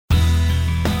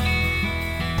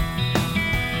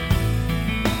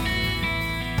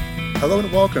Hello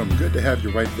and welcome. Good to have you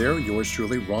right there. Yours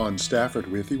truly, Ron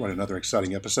Stafford, with you on another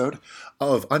exciting episode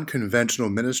of Unconventional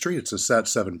Ministry. It's a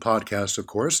Sat7 podcast, of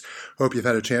course. Hope you've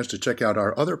had a chance to check out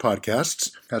our other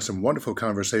podcasts. Had some wonderful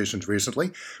conversations recently.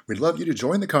 We'd love you to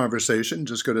join the conversation.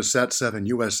 Just go to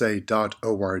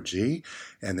sat7usa.org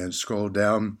and then scroll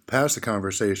down past the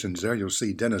conversations there. You'll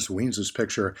see Dennis Weens'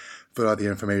 picture. Fill out the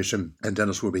information, and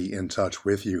Dennis will be in touch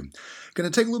with you. Going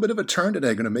to take a little bit of a turn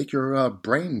today. Going to make your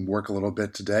brain work a little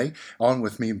bit today. On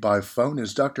with me by phone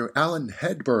is Dr. Alan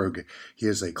Hedberg. He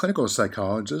is a clinical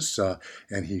psychologist,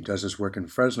 and he does his work in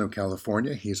Fresno,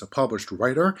 California. He's a published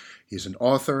writer. He's an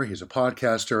author. He's a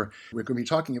podcaster. We're going to be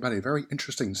talking about a very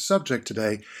interesting subject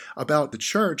today about the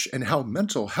church and how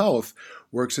mental health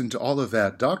works into all of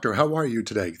that. Doctor, how are you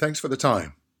today? Thanks for the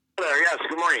time. Hello, yes,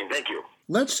 good morning. Thank you.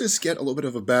 Let's just get a little bit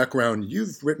of a background.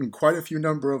 You've written quite a few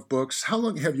number of books. How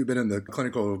long have you been in the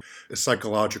clinical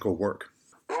psychological work?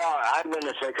 Well, I've been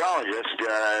a psychologist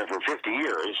for 50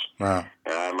 years. Wow.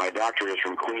 My doctorate is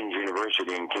from Queen's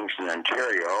University in Kingston,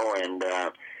 Ontario, and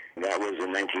that was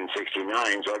in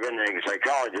 1969. So I've been a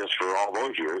psychologist for all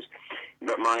those years.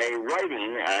 But my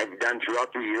writing, I've done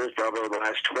throughout the years, probably over the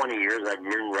last 20 years, I've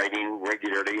been writing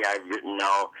regularly. I've written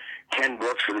now 10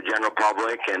 books for the general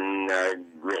public and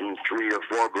written 3 or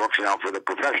 4 books now for the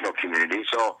professional community.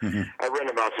 So I've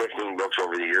written about 15 books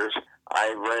over the years.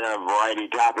 I've written a variety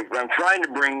of topics, but I'm trying to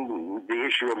bring the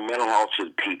issue of mental health to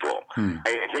the people.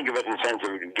 I think of it in the sense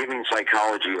of giving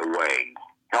psychology away,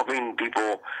 helping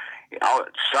people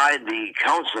outside the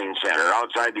counseling center,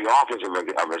 outside the office of a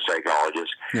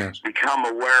psychologist, Yes. become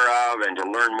aware of and to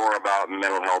learn more about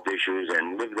mental health issues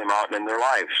and live them out in their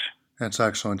lives. That's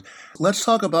excellent. Let's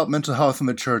talk about mental health in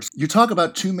the church. You talk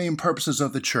about 2 main purposes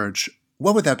of the church.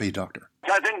 What would that be, Doctor?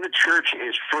 I think the church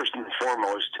is first and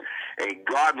foremost a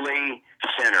godly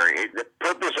center. The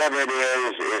purpose of it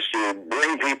is to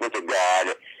bring people to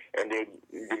God and to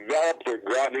develop their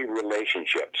godly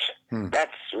relationships.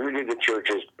 That's really the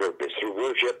church's purpose, through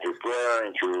worship, through prayer,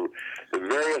 and through the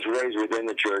various ways within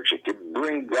the church to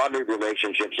bring godly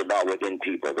relationships about within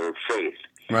people, their faith.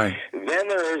 Right. Then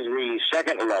there is the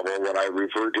second level, what I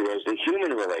refer to as the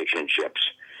human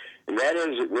relationships. And that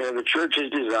is, the church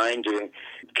is designed to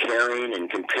caring and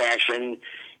compassion.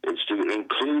 It's to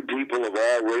include people of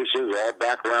all races, all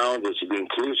backgrounds. It's to be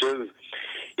inclusive.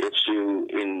 It's to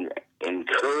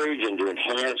encourage and to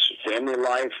enhance family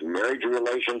life, marriage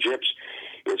relationships.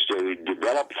 It's to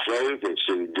develop faith. It's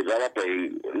to develop a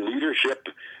leadership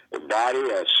body,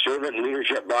 a servant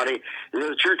leadership body.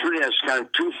 The church really has kind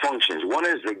of 2 functions. One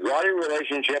is the godly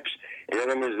relationships, and the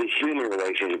other one is the human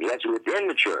relationships. That's within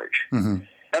the church.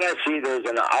 And I see there's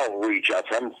an outreach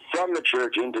from the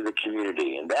church into the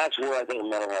community, and that's where I think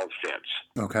mental health fits.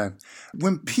 Okay.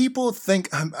 When people think,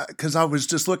 because I was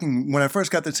just looking, when I first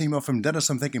got this email from Dennis,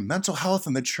 I'm thinking mental health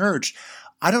and the church.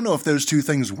 I don't know if those 2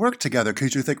 things work together,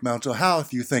 because you think mental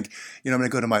health, you think, I'm going to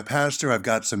go to my pastor, I've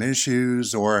got some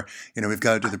issues, or, we've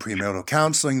got to do the premarital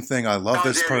counseling thing, I love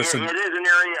this person. It is an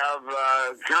area of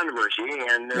controversy,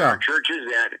 and there are churches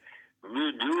that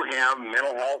we do have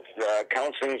mental health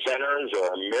counseling centers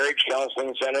or marriage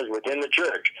counseling centers within the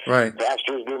church. Right.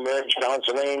 Pastors do marriage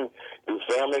counseling, do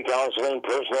family counseling,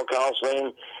 personal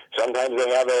counseling. Sometimes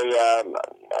they have a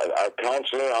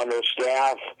counselor on their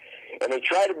staff, and they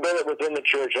try to build it within the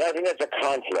church. And I think that's a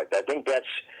conflict. I think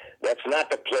that's not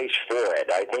the place for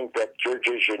it. I think that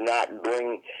churches should not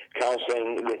bring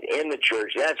counseling within the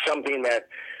church. That's something that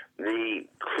the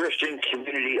Christian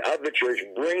community of the church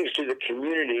brings to the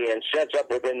community and sets up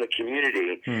within the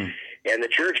community. And the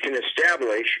church can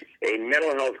establish a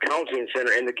mental health counseling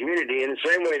center in the community in the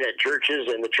same way that churches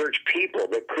and the church people,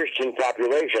 the Christian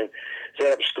population,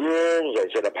 set up schools, they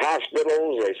set up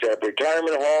hospitals, they set up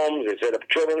retirement homes, they set up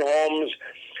children's homes,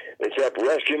 they set up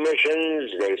rescue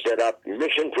missions, they set up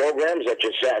mission programs such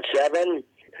as Sat7.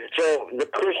 So the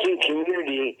Christian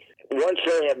community, once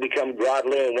they have become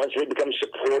godly and once they become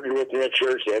supported within the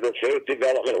church, they have a faith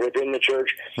development within the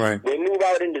church, right. They move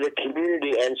out into the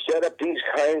community and set up these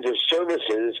kinds of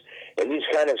services and these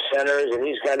kind of centers and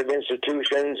these kind of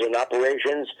institutions and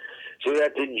operations so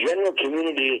that the general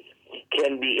community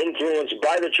can be influenced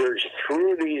by the church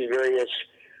through these various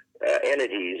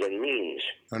entities and means.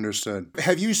 Understood.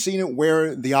 Have you seen it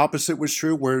where the opposite was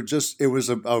true, where it was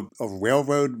a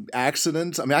railroad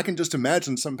accident? I mean, I can just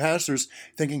imagine some pastors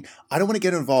thinking, I don't want to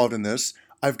get involved in this.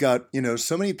 I've got,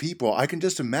 so many people. I can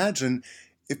just imagine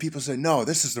if people say, no,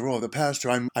 this is the role of the pastor.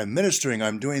 I'm ministering.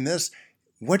 I'm doing this.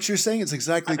 What you're saying is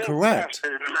exactly correct.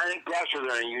 I think pastors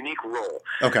are in a unique role.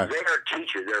 Okay. They are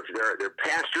teachers. They're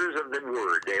pastors of the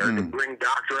Word. They are to bring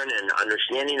doctrine and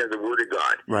understanding of the Word of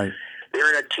God. Right. They're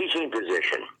in a teaching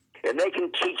position. And And they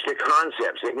can teach the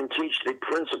concepts, they can teach the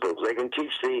principles, they can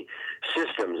teach the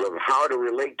systems of how to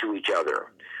relate to each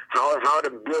other, how to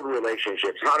build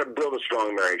relationships, how to build a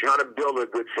strong marriage, how to build a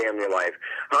good family life,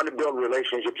 how to build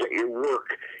relationships at your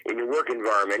work, in your work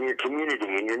environment, in your community,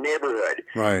 in your neighborhood.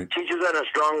 Right. Teachers are in a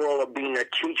strong role of being a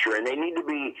teacher, and they need to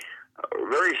be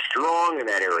very strong in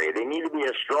that area. They need to be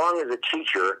as strong as a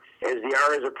teacher as they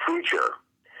are as a preacher.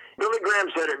 Billy Graham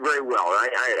said it very well.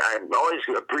 I always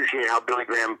appreciate how Billy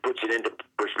Graham puts it into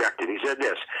perspective. He said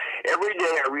this: every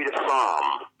day I read a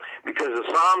psalm because the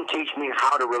psalm teaches me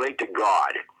how to relate to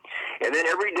God. And then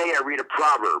every day I read a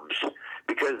Proverbs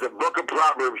because the book of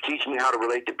Proverbs teaches me how to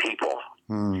relate to people.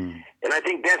 And I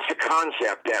think that's the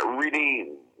concept that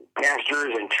really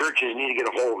pastors and churches need to get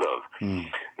a hold of.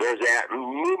 There's that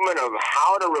movement of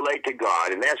how to relate to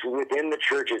God, and that's within the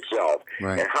church itself,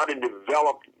 right, and how to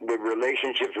develop the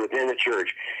relationships within the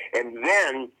church. And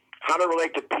then how to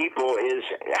relate to people is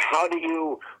how do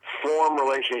you form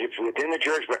relationships within the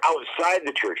church, but outside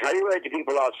the church? How do you relate to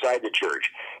people outside the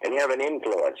church and have an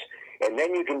influence? And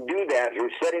then you can do that through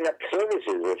setting up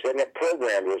services, or setting up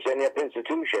programs, or setting up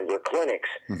institutions or clinics.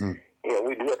 You know,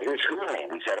 we do it through schooling.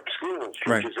 We set up schools.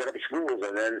 Churches set up schools,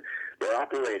 and then they're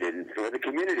operated for the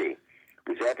community.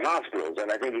 We set up hospitals,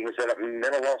 and I think you can set up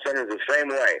mental health centers the same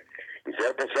way. You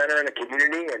set up a center in a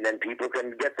community, and then people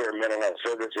can get their mental health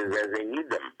services as they need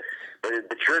them. But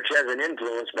the church has an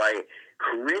influence by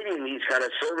creating these kind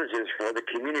of services for the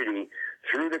community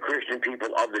through the Christian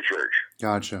people of the church.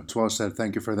 Gotcha. It's well said.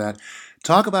 Thank you for that.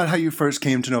 Talk about how you first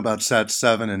came to know about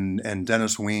SAT7 and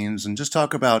Dennis Wiens, and just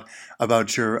talk about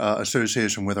your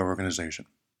association with our organization.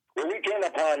 Well, we came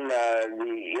upon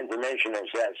the information of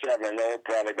SAT7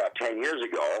 probably about 10 years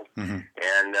ago,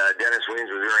 and Dennis Wiens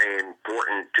was very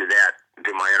important to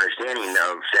my understanding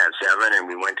of SAT7, and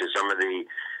we went to some of the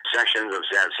sessions of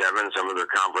SAT7, some of their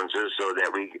conferences, so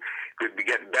that we could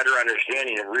get better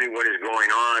understanding of really what is going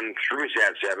on through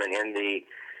SAT7 in the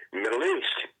Middle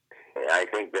East. I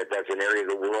think that that's an area of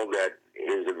the world that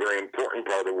is a very important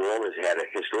part of the world, has had a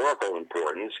historical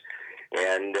importance,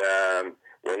 and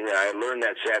when I learned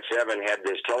that SAT7 had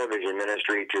this television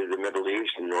ministry to the Middle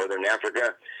East and Northern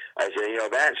Africa, I said,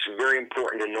 that's very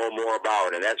important to know more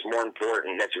about, and that's more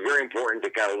important. That's very important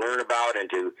to kind of learn about and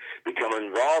to become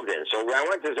involved in. So I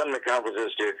went to some of the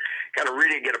conferences to kind of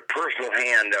really get a personal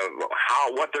hand of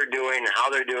what they're doing,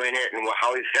 how they're doing it, and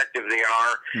how effective they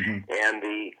are, and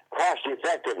the cost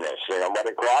effectiveness, what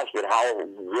it costs, but how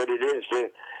good it is to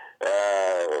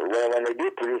when they do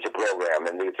produce a program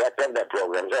and the effect of that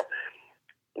program. So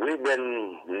we've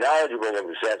been knowledgeable of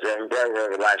the SAT7 over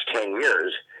the last 10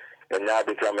 years and now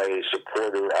become a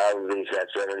supporter of the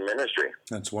SAT7 ministry.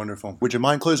 That's wonderful. Would you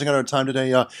mind closing out our time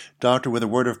today, Doctor, with a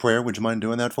word of prayer? Would you mind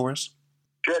doing that for us?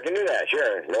 Sure, I can do that,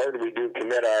 sure. Lord, we do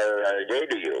commit our day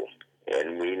to you,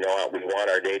 and we know we want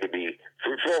our day to be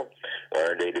fruitful, want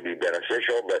our day to be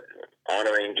beneficial, but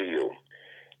honoring to you.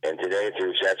 And today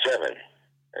through SAT7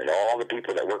 and all the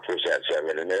people that work for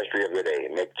SAT7, the ministry of the day,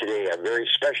 make today a very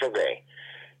special day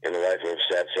in the life of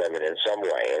SAT7 in some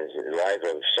way, in the life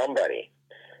of somebody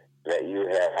that you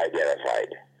have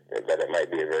identified, that it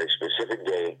might be a very specific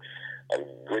day of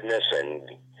goodness and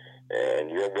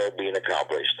your will being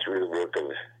accomplished through the work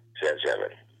of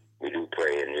SAT7. We do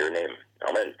pray in your name.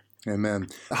 Amen. Amen.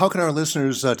 How can our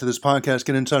listeners to this podcast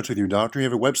get in touch with you, Doctor? You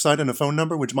have a website and a phone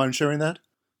number. Would you mind sharing that?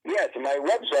 Yes, my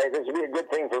website, this would be a good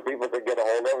thing for people to get a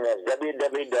hold of, and that's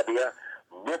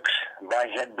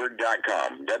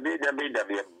www.booksbyhedberg.com.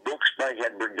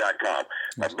 www.booksbyhedberg.com.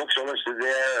 My books are listed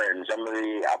there, and some of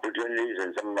the opportunities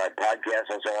and some of my podcasts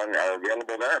and so on are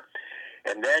available there.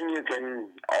 And then you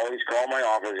can always call my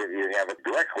office if you have a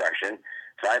direct question,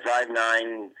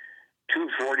 559-244-3260.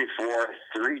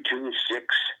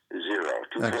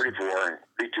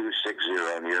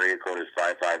 244-3260, and the area code is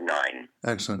 559.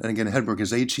 Excellent. And again, Hedberg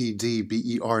is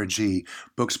Hedberg,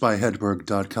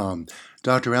 booksbyhedberg.com.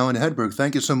 Dr. Alan Hedberg,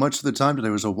 thank you so much for the time today.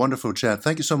 It was a wonderful chat.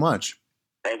 Thank you so much.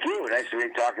 Thank you. Nice to be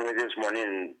talking with you this morning,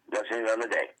 and blessings on the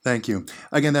day. Thank you.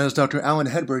 Again, that is Dr. Alan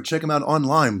Hedberg. Check him out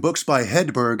online,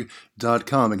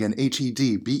 booksbyhedberg.com. Again,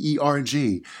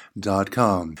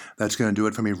 Hedberg.com. That's going to do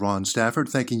it for me, Ron Stafford.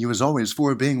 Thanking you as always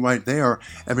for being right there.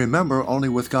 And remember, only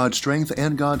with God's strength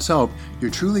and God's help, you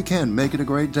truly can make it a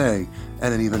great day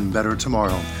and an even better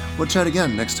tomorrow. We'll chat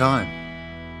again next time.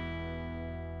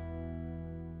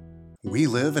 We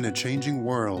live in a changing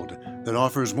world that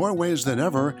offers more ways than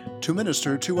ever to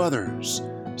minister to others.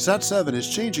 SAT7 is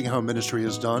changing how ministry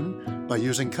is done by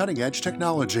using cutting-edge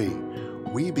technology.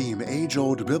 We beam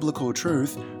age-old biblical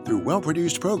truth through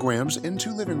well-produced programs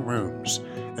into living rooms.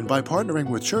 And by partnering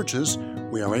with churches,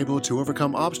 we are able to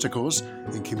overcome obstacles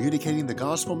in communicating the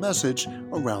gospel message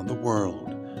around the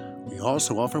world. We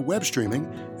also offer web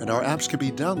streaming, and our apps can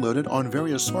be downloaded on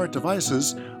various smart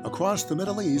devices across the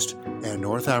Middle East and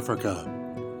North Africa.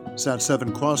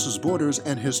 Sat7 crosses borders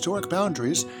and historic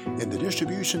boundaries in the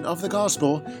distribution of the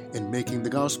gospel and making the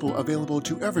gospel available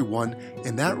to everyone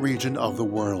in that region of the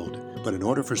world. But in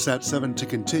order for Sat7 to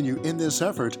continue in this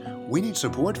effort, we need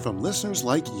support from listeners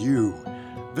like you.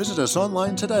 Visit us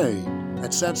online today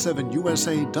at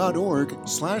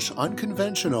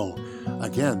sat7usa.org/unconventional.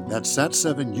 Again, that's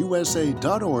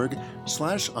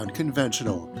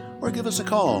sat7usa.org/unconventional. Or give us a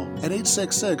call at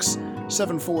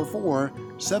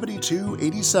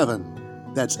 866-744-7287.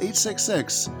 That's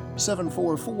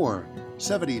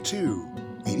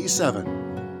 866-744-7287.